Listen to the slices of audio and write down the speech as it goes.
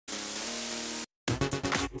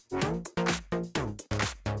Hey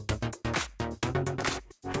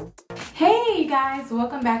guys,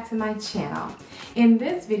 welcome back to my channel. In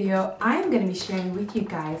this video, I'm going to be sharing with you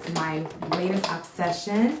guys my latest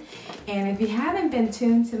obsession. And if you haven't been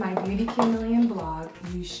tuned to my Beauty Chameleon blog,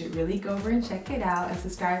 you should really go over and check it out and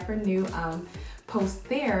subscribe for new posts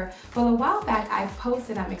there. Well, a while back I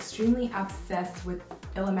posted I'm extremely obsessed with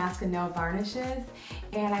Illamasqua nail varnishes,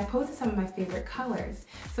 and I posted some of my favorite colors.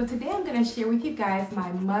 So today I'm going to share with you guys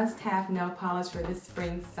my must-have nail polish for this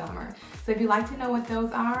spring summer. So if you'd like to know what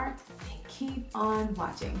those are, then keep on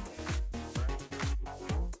watching.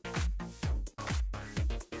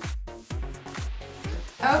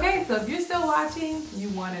 Okay, so if you're still watching, you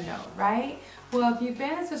want to know, right? Well, if you've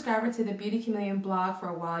been a subscriber to the Beauty Chameleon blog for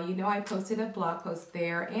a while, you know I posted a blog post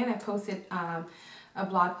there, and I posted a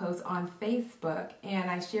blog post on Facebook, and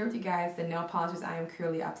I shared with you guys the nail polishes I am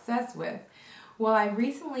currently obsessed with. Well, I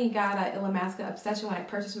recently got an Illamasqua obsession when I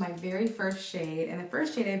purchased my very first shade, and the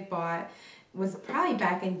first shade I bought was probably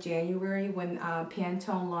back in January when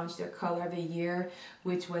Pantone launched their color of the year,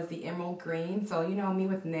 which was the emerald green. So you know me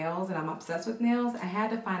with nails, and I'm obsessed with nails. I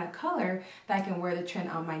had to find a color that I can wear the trend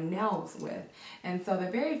on my nails with. And so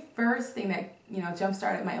the very first thing that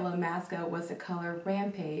jump-started my Illamasqua was the color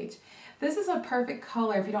Rampage. This is a perfect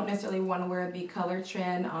color if you don't necessarily want to wear the color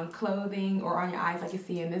trend on clothing or on your eyes like you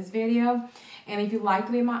see in this video. And if you like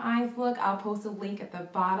the way my eyes look, I'll post a link at the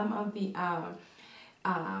bottom of the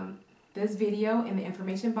this video in the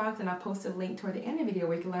information box, and I'll post a link toward the end of the video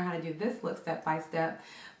where you can learn how to do this look step by step.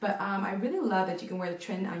 But I really love that you can wear the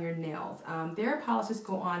trend on your nails. Their polishes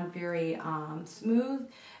go on very smooth,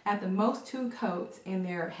 at the most 2 coats, and they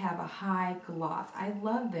have a high gloss. I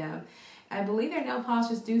love them. I believe their nail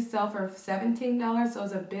polishes do sell for $17, so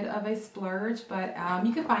it's a bit of a splurge, but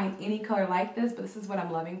you can find any color like this, but this is what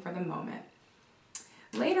I'm loving for the moment.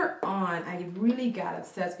 Later on, I really got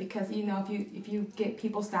obsessed because, if you get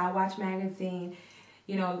People Style Watch magazine,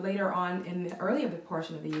 later on in the earlier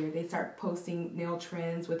portion of the year, they start posting nail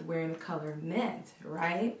trends with wearing the color mint,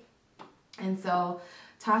 right? And so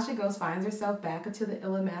Tasha finds herself back into the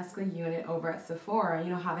Illamasqua unit over at Sephora. You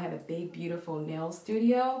know how they have a big, beautiful nail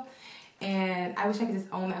studio? And I wish I could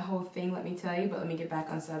just own that whole thing, let me tell you, but let me get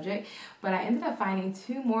back on subject. But I ended up finding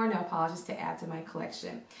 2 more nail polishes to add to my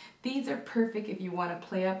collection. These are perfect if you want to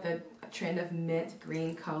play up the trend of mint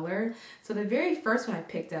green color. So the very first one I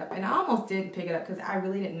picked up, and I almost didn't pick it up because I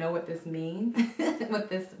really didn't know what this means, what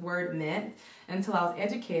this word meant, until I was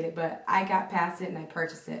educated, but I got past it and I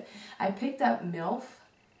purchased it. I picked up MILF.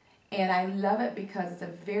 And I love it because it's a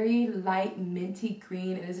very light minty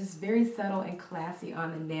green, and it's just very subtle and classy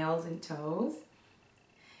on the nails and toes.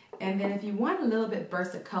 And then if you want a little bit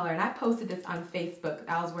burst of color, and I posted this on Facebook,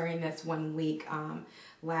 I was wearing this one week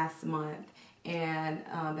last month, and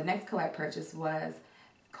the next color I purchased was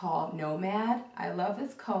called Nomad. I love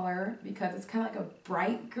this color because it's kind of like a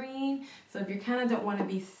bright green, so if you kind of don't want to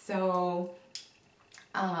be so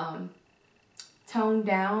toned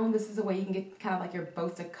down, this is a way you can get kind of like your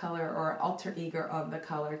boast of color or alter ego of the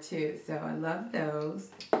color too. So I love those.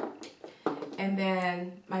 And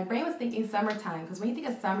then my brain was thinking summertime, because when you think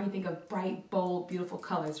of summer, you think of bright, bold, beautiful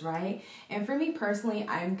colors, right? And for me personally,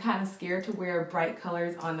 I'm kind of scared to wear bright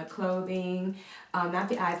colors on the clothing, not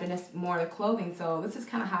the eyes, but just more the clothing. So this is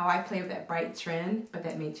kind of how I play with that bright trend, but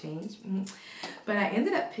that may change. But I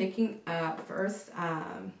ended up picking up first,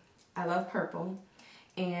 I love purple.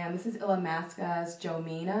 And this is Illamasqua's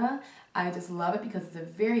Jomina. I just love it because it's a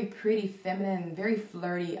very pretty, feminine, very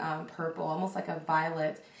flirty purple, almost like a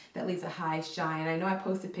violet that leaves a high shine. I know I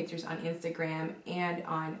posted pictures on Instagram and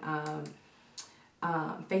on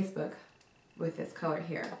Facebook with this color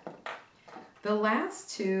here. The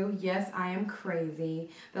last 2, yes, I am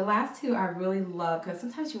crazy. The last 2 I really love because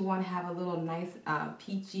sometimes you want to have a little nice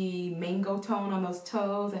peachy mango tone on those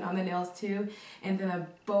toes and on the nails too, and then a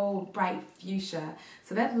bold, bright fuchsia.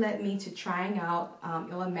 So that led me to trying out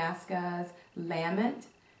Illamasqua's Lament.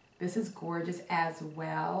 This is gorgeous as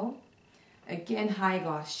well. Again, high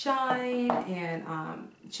gloss shine and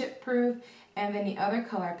chip proof. And then the other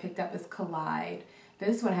color I picked up is Collide.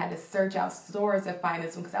 This one I had to search out stores to find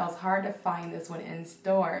this one because it was hard to find this one in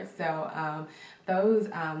stores. So those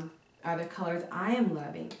are the colors I am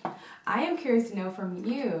loving. I am curious to know from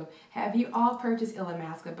you, have you all purchased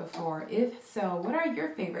Illamasqua before? If so, what are your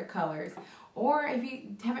favorite colors? Or if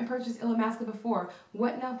you haven't purchased Illamasqua before,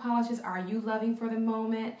 what nail polishes are you loving for the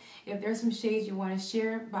moment? If there's some shades you want to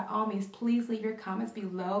share, by all means, please leave your comments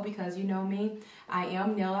below because you know me, I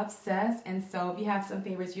am nail obsessed. And so if you have some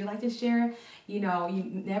favorites you'd like to share, you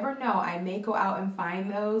never know. I may go out and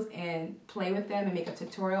find those and play with them and make a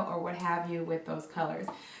tutorial or what have you with those colors.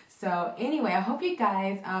 So anyway, I hope you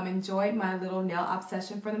guys enjoyed my little nail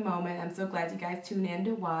obsession for the moment. I'm so glad you guys tuned in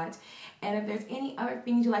to watch. And if there's any other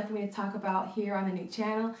things you'd like for me to talk about here on the new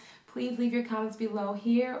channel, please leave your comments below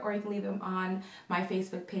here, or you can leave them on my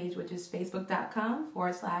Facebook page, which is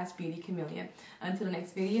facebook.com/beautychameleon. Until the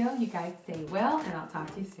next video, you guys stay well, and I'll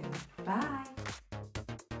talk to you soon. Bye.